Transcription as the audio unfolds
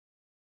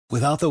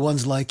Without the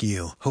ones like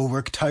you, who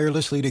work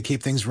tirelessly to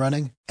keep things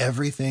running,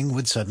 everything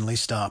would suddenly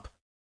stop.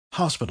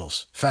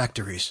 Hospitals,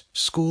 factories,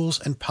 schools,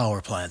 and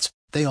power plants,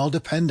 they all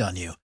depend on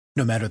you.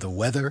 No matter the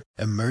weather,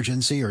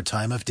 emergency, or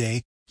time of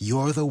day,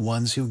 you're the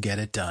ones who get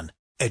it done.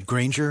 At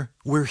Granger,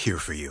 we're here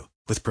for you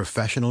with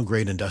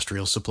professional-grade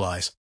industrial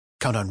supplies.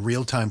 Count on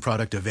real-time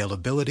product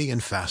availability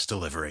and fast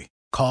delivery.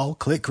 Call,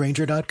 click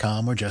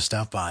Granger.com, or just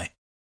stop by.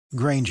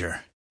 Granger,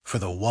 for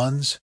the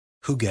ones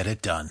who get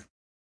it done.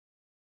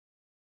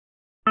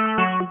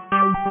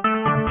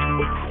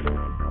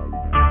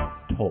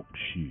 Talk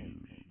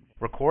shoes.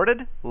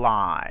 Recorded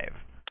live.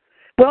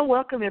 Well,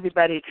 welcome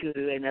everybody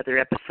to another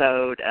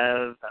episode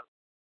of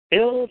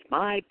Build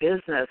My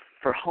Business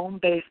for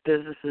home-based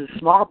businesses,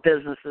 small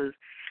businesses,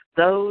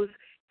 those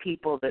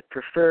people that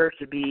prefer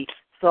to be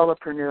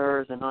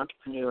solopreneurs and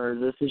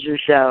entrepreneurs. This is your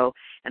show,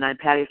 and I'm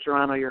Patty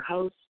Serrano, your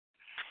host,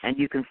 and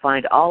you can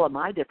find all of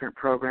my different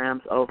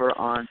programs over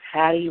on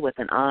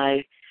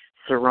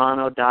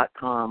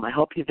Serrano.com. I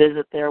hope you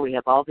visit there. We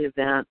have all the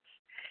events,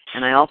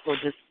 and I also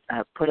just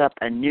put up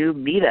a new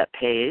meetup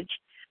page,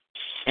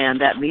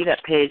 and that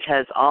meetup page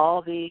has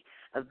all the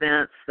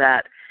events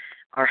that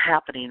are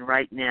happening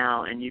right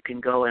now, and you can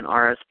go and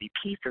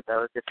RSVP for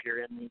those if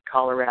you're in the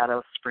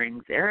Colorado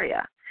Springs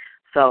area.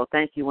 So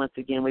thank you once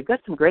again. We've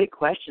got some great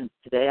questions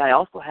today. I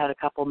also had a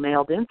couple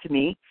mailed in to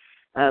me,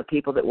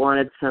 people that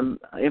wanted some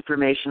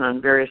information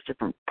on various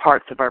different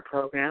parts of our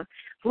program.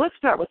 So let's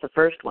start with the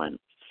first one.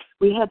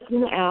 We had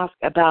Tina ask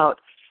about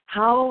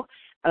how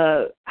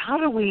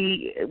do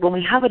we, when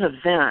we have an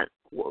event,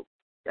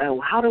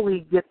 how do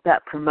we get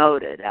that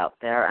promoted out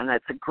there? And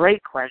that's a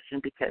great question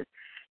because,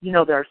 you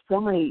know, there are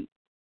so many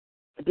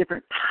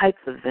different types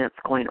of events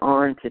going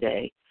on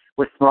today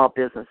with small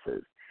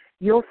businesses.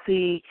 You'll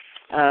see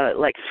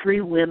like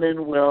three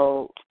women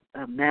will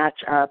match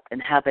up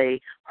and have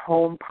a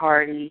home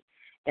party,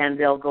 and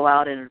they'll go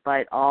out and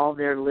invite all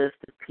their list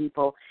of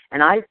people.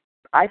 And I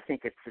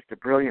think it's just a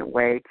brilliant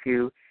way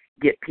to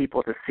get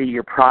people to see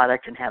your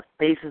product and have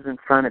faces in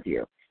front of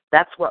you.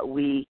 That's what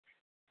we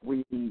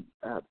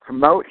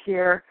promote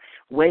here,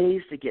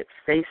 ways to get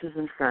faces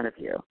in front of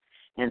you.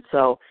 And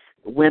so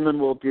women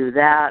will do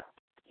that.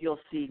 You'll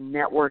see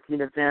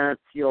networking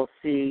events. You'll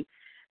see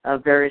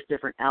various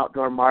different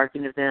outdoor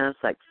marketing events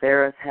like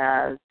Ferris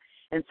has.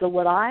 And so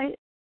what I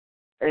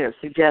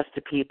suggest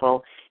to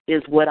people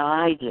is what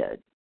I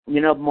did.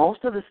 You know,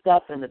 most of the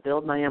stuff in the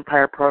Build My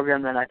Empire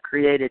program that I've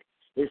created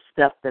is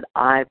stuff that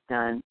I've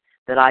done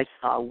that I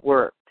saw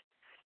worked.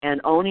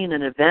 And owning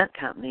an event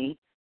company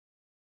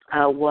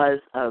was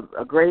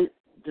a great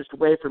just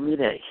way for me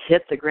to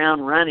hit the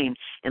ground running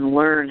and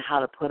learn how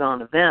to put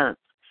on events.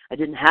 I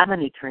didn't have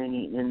any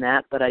training in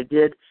that, but I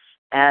did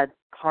add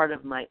part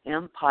of my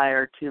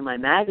empire to my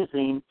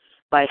magazine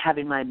by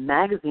having my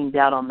magazine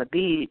down on the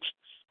beach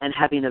and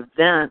having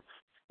events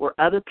where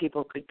other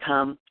people could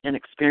come and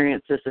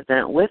experience this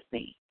event with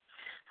me.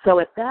 So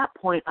at that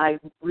point, I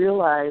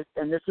realized,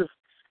 and this is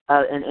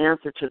an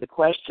answer to the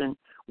question,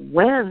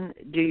 when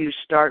do you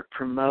start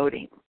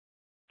promoting?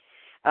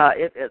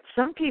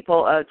 Some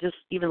people, just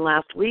even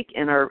last week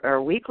in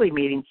our weekly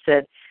meeting,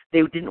 said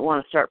they didn't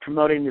want to start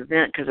promoting the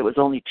event because it was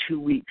only 2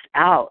 weeks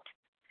out.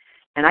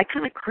 And I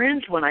kind of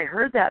cringed when I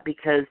heard that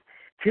because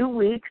 2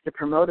 weeks to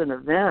promote an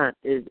event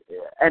is,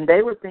 and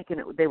they were thinking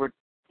they were,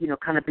 you know,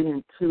 kind of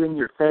being too in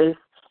your face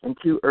and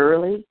too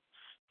early.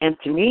 And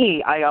to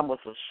me, I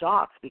almost was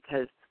shocked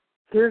because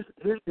here's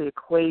the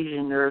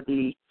equation or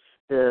the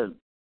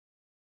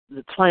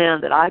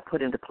plan that I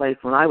put into place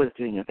when I was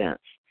doing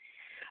events.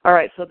 All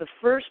right, so the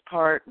first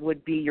part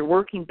would be you're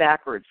working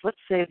backwards. Let's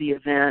say the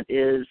event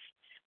is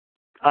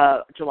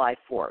July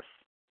 4th.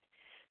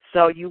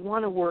 So you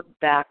want to work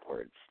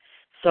backwards.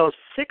 So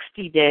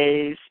 60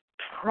 days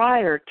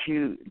prior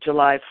to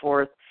July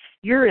 4th,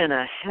 you're in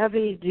a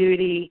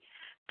heavy-duty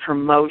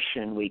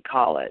promotion, we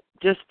call it,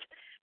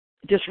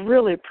 just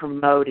really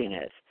promoting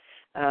it.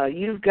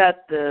 You've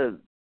got the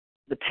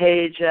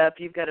page up,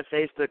 you've got a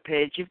Facebook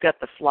page, you've got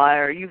the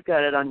flyer, you've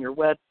got it on your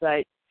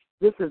website.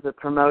 This is a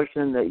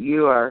promotion that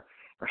you are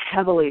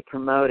heavily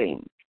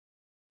promoting.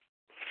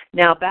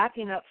 Now,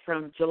 backing up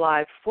from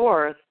July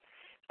 4th,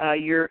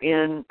 you're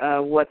in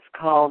what's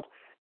called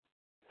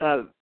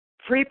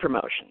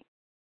pre-promotion.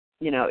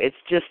 You know, it's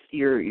just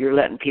you're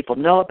letting people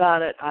know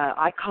about it.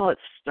 I call it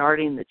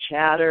starting the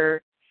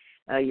chatter.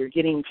 You're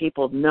getting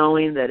people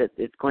knowing that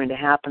it's going to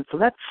happen. So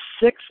that's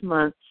 6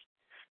 months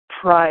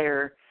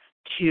prior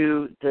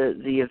to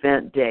the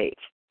event date.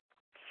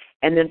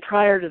 And then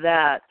prior to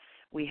that,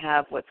 we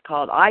have what's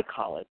called, I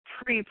call it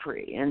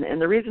pre-pre.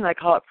 And the reason I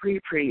call it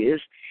pre-pre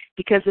is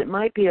because it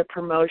might be a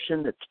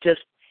promotion that's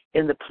just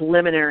in the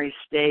preliminary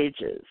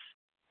stages.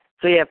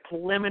 So you have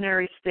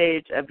preliminary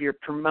stage of your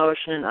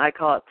promotion. I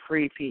call it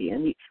pre-pre,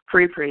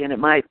 and it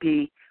might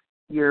be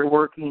you're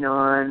working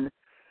on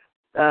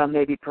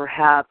maybe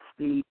perhaps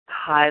the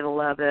title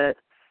of it.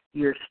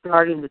 You're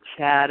starting to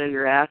chat, or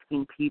you're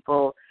asking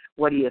people,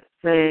 what do you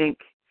think?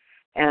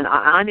 And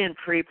I'm in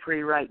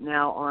pre-pre right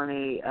now on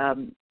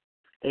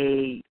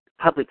a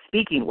public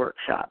speaking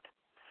workshop.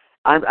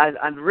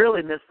 I've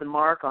really missed the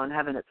mark on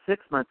having it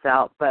 6 months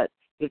out, but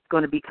it's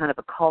going to be kind of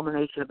a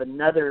culmination of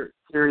another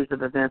series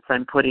of events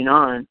I'm putting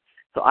on.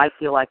 So I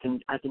feel I can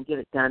get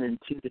it done in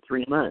 2 to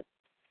 3 months.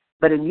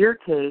 But in your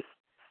case,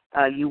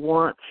 you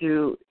want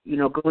to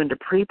go into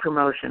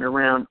pre-promotion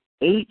around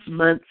 8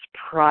 months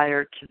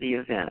prior to the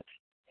event.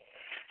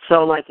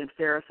 So like in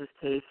Ferris's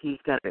case, he's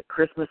got a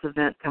Christmas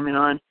event coming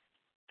on.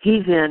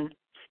 He's in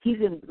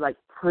like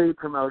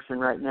pre-promotion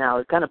right now.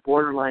 It's kind of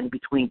borderline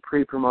between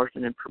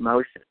pre-promotion and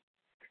promotion,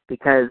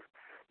 because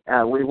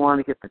we want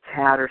to get the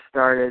chatter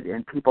started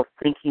and people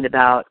thinking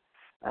about,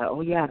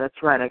 oh yeah,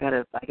 that's right, I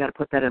gotta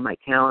put that in my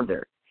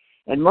calendar.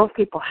 And most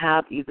people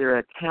have either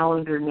a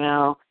calendar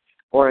now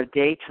or a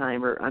day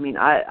timer. I mean,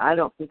 I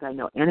don't think I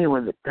know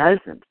anyone that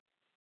doesn't.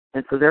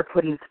 And so they're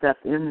putting stuff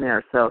in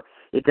there, so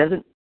it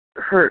doesn't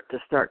hurt to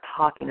start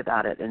talking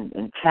about it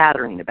and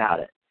chattering about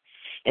it.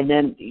 And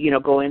then,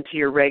 go into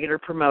your regular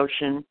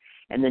promotion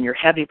and then your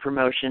heavy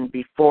promotion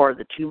before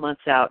the 2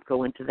 months out,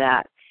 go into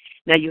that.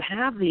 Now, you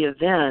have the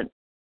event,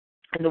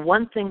 and the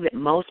one thing that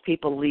most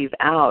people leave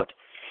out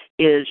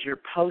is your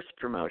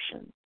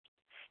post-promotion.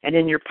 And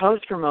in your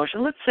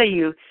post-promotion, let's say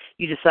you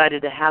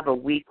decided to have a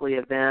weekly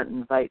event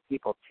and invite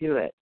people to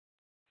it.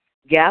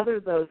 Gather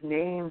those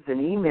names and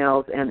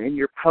emails, and in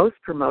your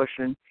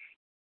post-promotion,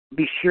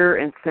 be sure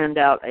and send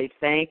out a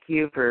thank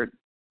you for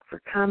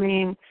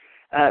coming.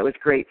 It was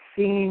great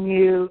seeing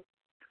you.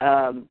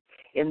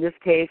 In this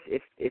case,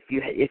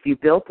 if you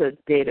built a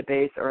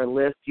database or a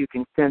list, you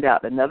can send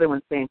out another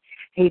one saying,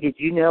 hey, did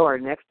you know our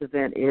next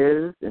event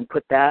is, and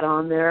put that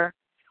on there,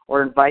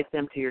 or invite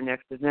them to your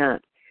next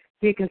event.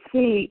 So you can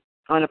see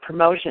on a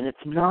promotion, it's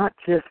not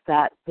just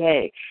that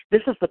day.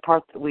 This is the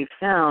part that we've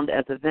found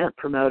as event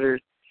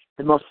promoters,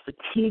 the most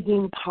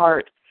fatiguing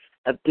part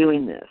of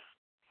doing this.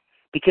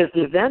 Because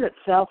the event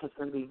itself is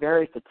going to be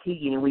very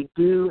fatiguing, and we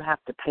do have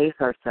to pace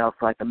ourselves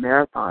like a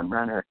marathon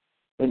runner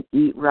and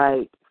eat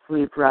right,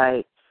 sleep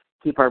right,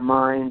 keep our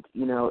mind,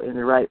 in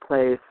the right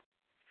place.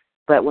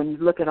 But when you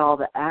look at all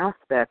the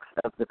aspects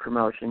of the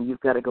promotion,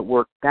 you've got to go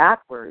work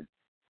backwards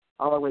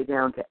all the way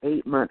down to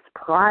 8 months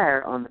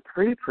prior on the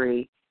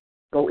pre-pre,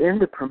 go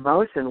into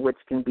promotion, which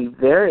can be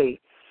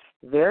very,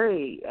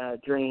 very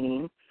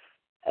draining.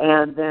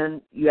 And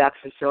then you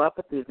actually show up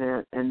at the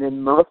event, and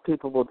then most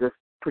people will just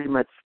pretty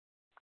much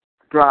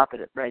drop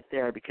it right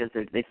there because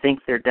they think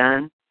they're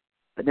done.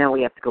 But now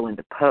we have to go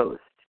into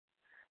post.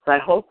 So I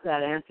hope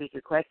that answers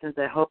your questions.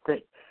 I hope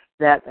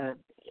that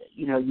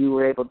you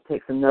were able to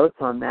take some notes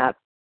on that.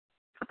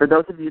 For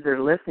those of you that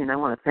are listening, I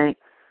want to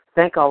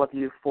thank all of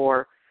you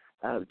for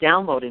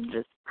downloading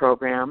this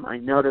program. I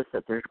noticed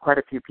that there's quite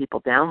a few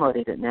people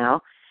downloading it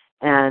now,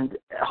 and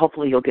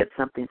hopefully you'll get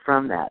something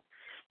from that.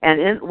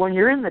 And when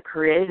you're in the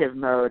creative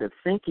mode of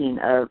thinking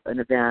of an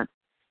event,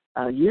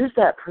 use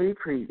that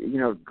pre-pre,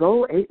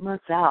 go 8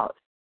 months out.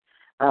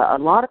 A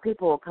lot of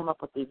people will come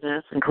up with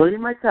events,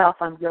 including myself,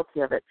 I'm guilty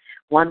of it,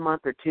 1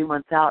 month or 2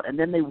 months out, and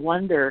then they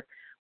wonder,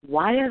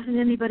 why isn't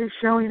anybody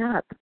showing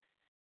up?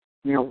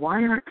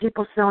 Why aren't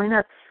people showing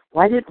up?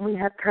 Why didn't we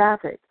have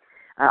traffic?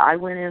 I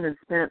went in and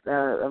spent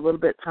a little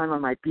bit of time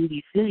on my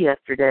BDC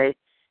yesterday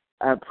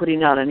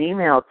putting out an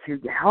email to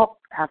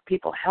have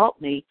people help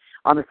me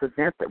on this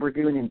event that we're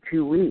doing in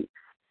 2 weeks.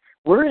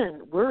 We're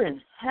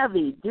in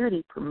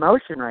heavy-duty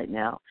promotion right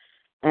now,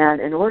 and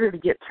in order to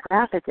get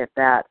traffic at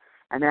that,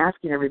 I'm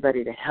asking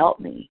everybody to help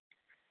me.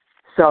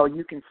 So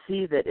you can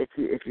see that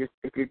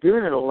if you're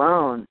doing it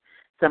alone,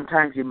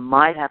 sometimes you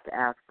might have to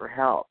ask for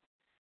help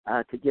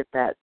to get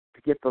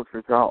those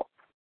results.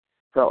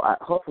 So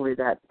hopefully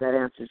that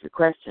answers your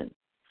question.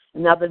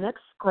 And now the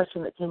next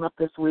question that came up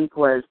this week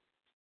was,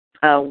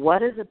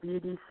 what is a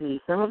BDC?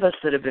 Some of us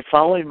that have been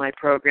following my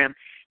program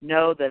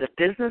know that a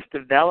business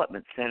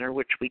development center,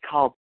 which we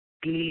call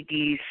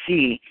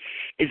BDC,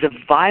 is a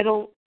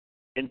vital,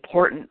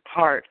 important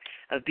part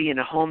of being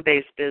a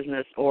home-based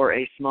business or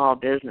a small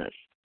business.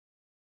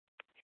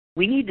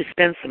 We need to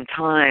spend some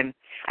time,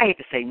 I hate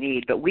to say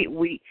need, but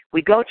we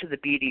go to the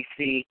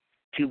BDC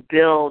to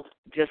build,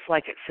 just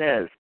like it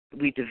says,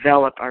 we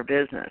develop our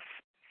business.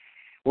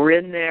 We're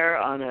in there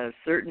on a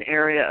certain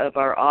area of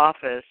our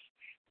office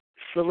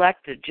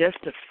selected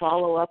just to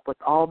follow up with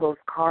all those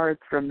cards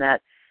from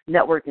that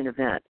networking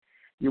event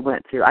you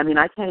went to. I mean,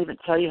 I can't even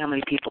tell you how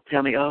many people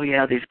tell me, oh,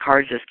 yeah, these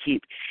cards just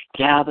keep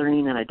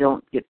gathering and I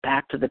don't get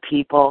back to the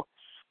people.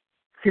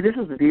 See, this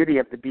is the beauty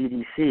of the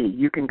BDC.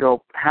 You can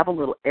go have a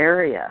little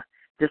area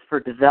just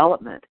for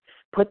development,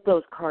 put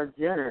those cards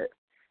in it,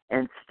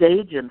 and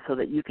stage them so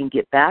that you can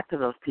get back to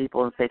those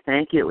people and say,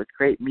 thank you, it was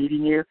great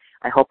meeting you.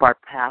 I hope our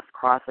paths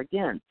cross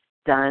again.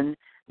 Done.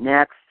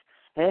 Next.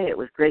 Hey, it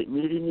was great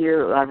meeting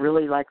you. I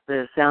really like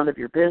the sound of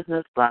your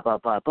business, blah, blah,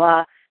 blah,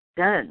 blah.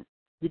 Done.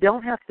 You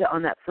don't have to,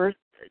 on that first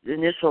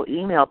initial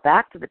email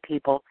back to the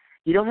people,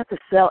 you don't have to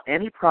sell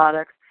any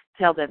products,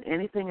 tell them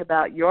anything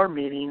about your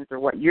meetings or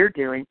what you're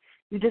doing.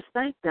 You just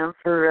thank them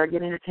for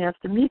getting a chance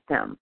to meet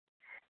them.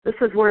 This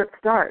is where it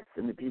starts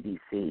in the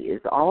BDC,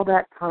 is all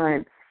that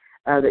time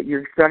that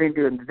you're starting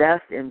to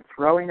invest in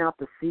throwing out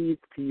the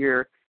seeds to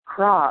your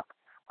crop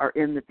are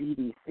in the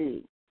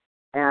BDC.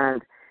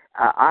 And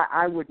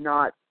I would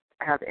not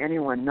have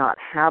anyone not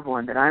have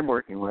one that I'm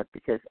working with,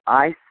 because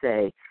I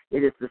say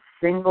it is the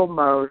single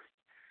most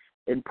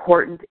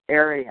important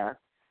area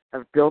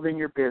of building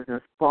your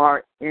business,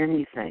 bar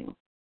anything.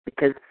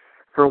 Because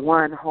for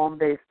one,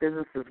 home-based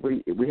businesses,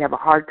 we have a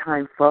hard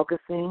time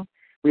focusing.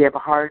 We have a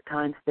hard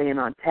time staying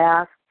on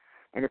task.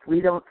 And if we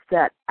don't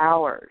set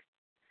hours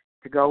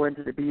to go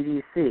into the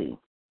BDC,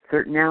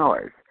 certain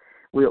hours,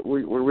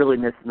 we're really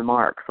missing the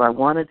mark. So I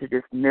wanted to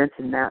just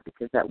mention that,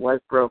 because that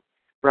was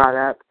brought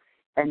up.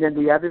 And then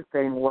the other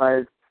thing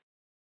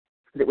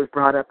that was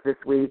brought up this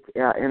week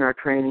in our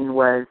training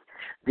was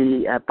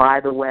the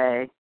by the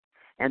way.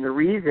 And the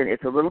reason,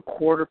 it's a little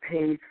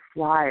quarter-page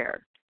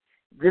flyer.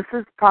 This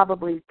is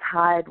probably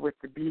tied with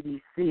the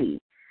BDC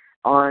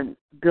on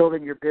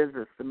building your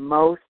business. The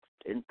most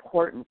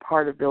important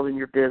part of building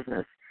your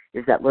business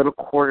is that little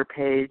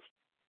quarter-page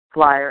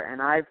flyer,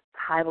 and I've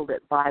titled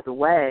it "By the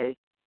Way"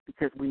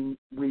 because we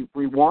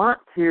want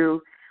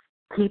to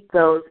keep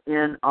those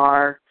in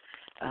our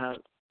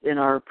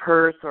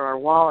purse or our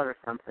wallet or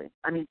something.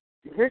 I mean,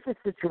 here's a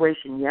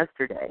situation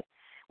yesterday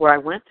where I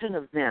went to an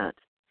event,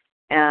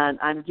 and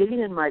I'm getting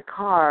in my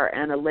car,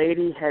 and a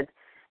lady had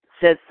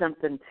said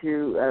something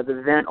to the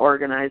event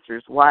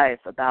organizer's wife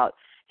about,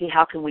 hey,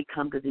 how can we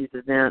come to these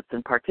events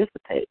and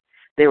participate?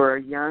 They were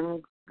a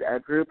young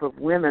group of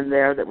women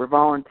there that were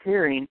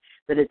volunteering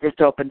that had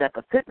just opened up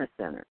a fitness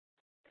center.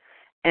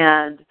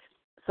 And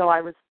so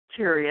I was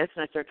curious,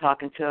 and I started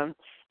talking to them.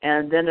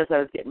 And then as I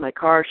was getting in my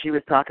car, she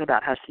was talking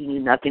about how she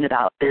knew nothing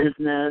about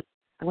business.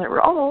 I went,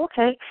 oh,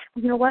 okay.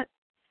 Well, you know what?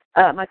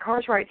 My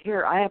car's right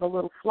here. I have a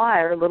little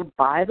flyer, a little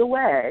by the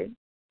way,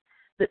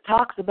 that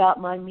talks about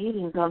my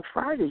meetings on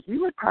Fridays.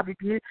 You would probably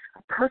be a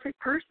perfect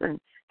person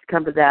to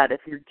come to that.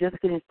 If you're just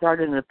getting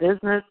started in a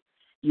business,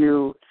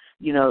 you're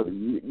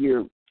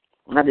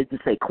I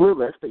didn't say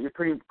clueless, but you're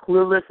pretty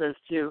clueless as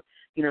to,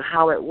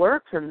 how it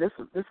works. And this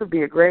would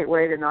be a great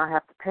way to not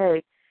have to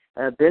pay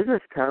a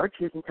business coach.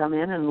 You can come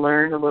in and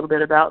learn a little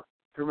bit about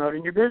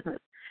promoting your business.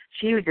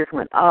 She just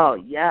went, oh,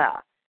 yeah.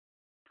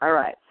 All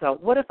right, so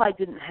what if I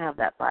didn't have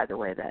that, by the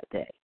way, that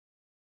day?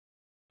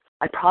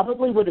 I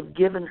probably would have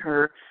given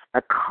her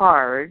a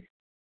card,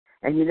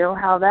 and you know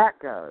how that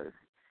goes.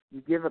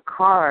 You give a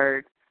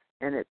card,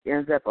 and it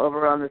ends up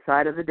over on the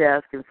side of the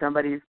desk in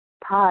somebody's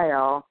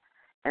pile,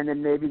 and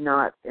then maybe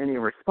not any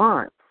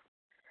response.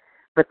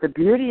 But the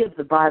beauty of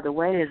the by the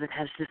way is it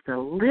has just a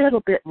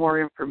little bit more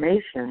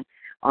information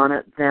on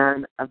it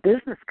than a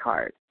business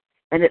card,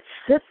 and it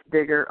sits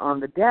bigger on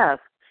the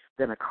desk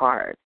than a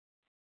card.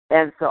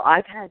 And so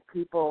I've had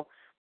people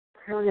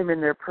carry them in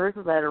their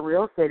purses. I had a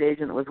real estate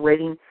agent that was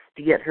waiting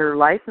to get her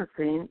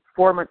licensing.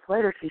 4 months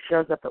later, she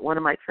shows up at one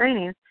of my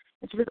trainings,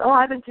 and she goes, oh,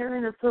 I've been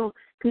carrying this little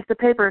piece of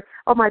paper.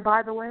 Oh, my,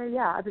 by the way,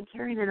 yeah, I've been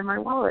carrying it in my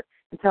wallet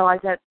until I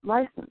got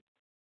licensed.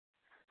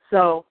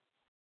 So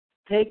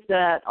take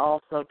that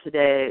also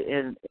today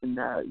in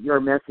your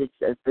message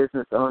as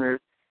business owners,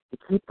 to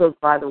keep those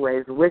by the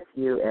ways with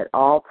you at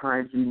all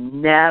times. You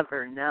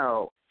never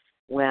know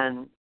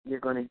when you're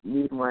going to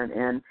need one.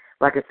 And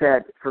like I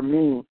said, for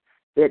me,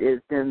 it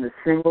has been the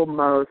single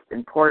most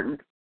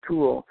important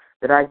tool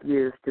that I've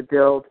used to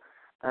build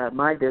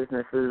my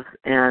businesses.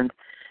 And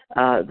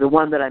the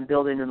one that I'm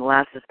building in the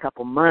last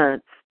couple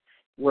months,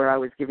 where I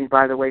was giving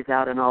by the ways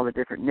out in all the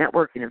different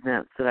networking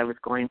events that I was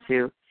going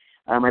to,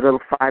 my little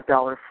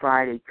 $5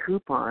 Friday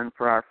coupon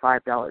for our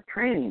 $5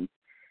 training.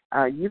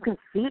 You can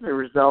see the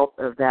result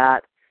of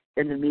that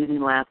in the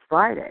meeting last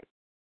Friday.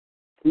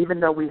 Even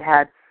though we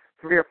had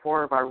 3 or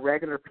 4 of our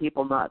regular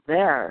people not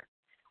there,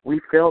 we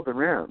filled the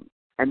room,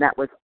 and that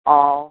was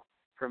all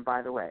from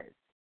by the ways,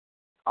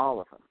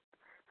 all of them.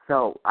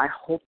 So I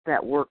hope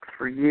that works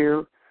for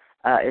you.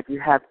 If you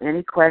have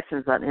any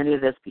questions on any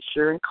of this, be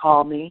sure and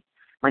call me.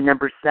 My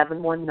number is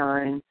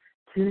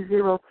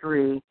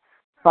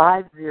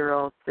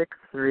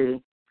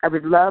 719-203-5063. I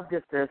would love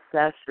just to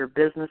assess your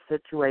business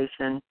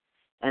situation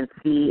and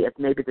see if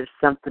maybe there's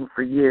something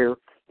for you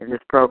in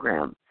this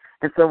program.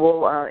 And so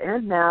we'll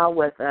end now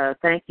with a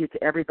thank you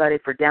to everybody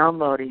for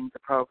downloading the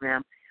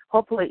program.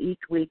 Hopefully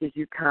each week as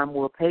you come,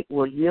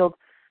 we'll yield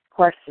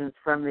questions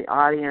from the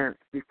audience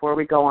before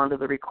we go on to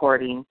the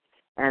recording,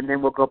 and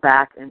then we'll go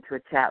back into a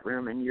chat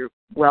room, and you're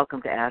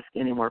welcome to ask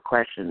any more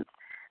questions.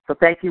 So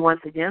thank you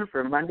once again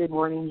for Monday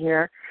morning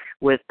here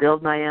with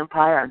Build My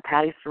Empire. I'm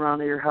Patty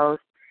Serrano, your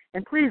host,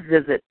 and please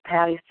visit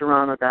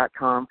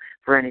pattyserrano.com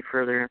for any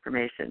further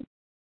information.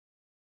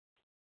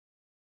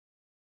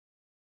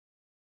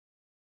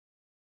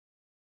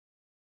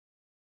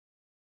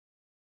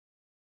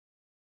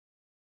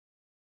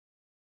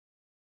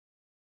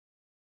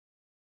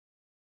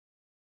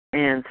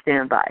 And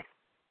stand by.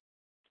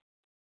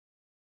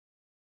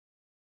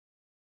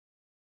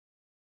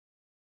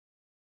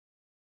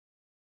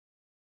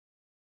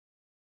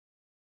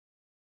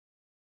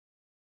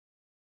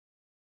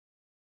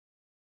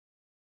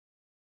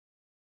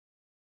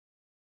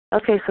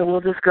 Okay, so we'll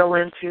just go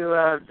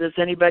into, does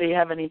anybody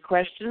have any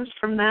questions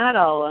from that?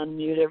 I'll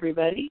unmute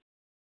everybody.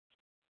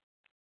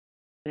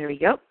 There we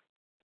go.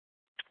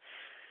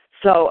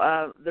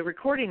 So the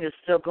recording is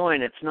still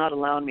going. It's not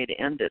allowing me to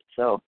end it.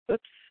 So,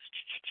 oops.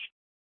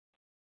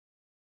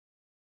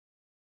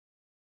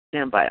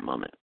 Stand by a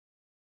moment.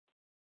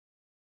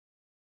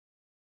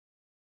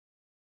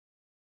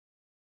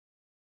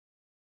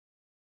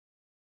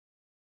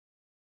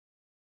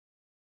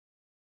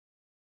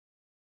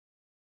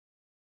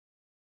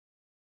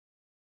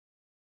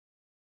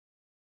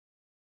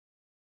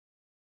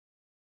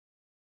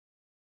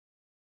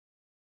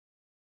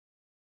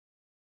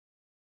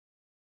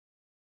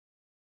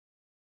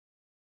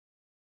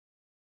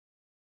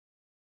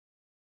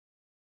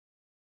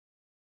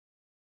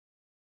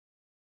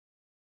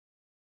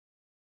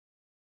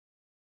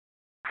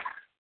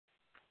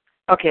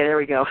 Okay, there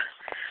we go.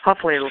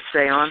 Hopefully it'll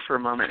stay on for a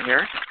moment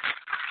here.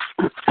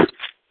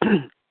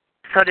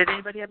 So did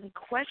anybody have any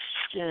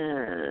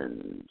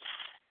questions?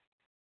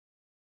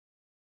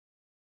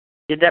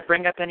 Did that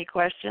bring up any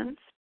questions?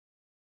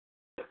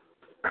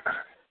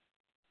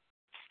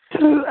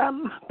 So,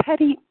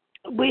 Patty,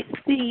 with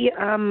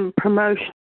the promotion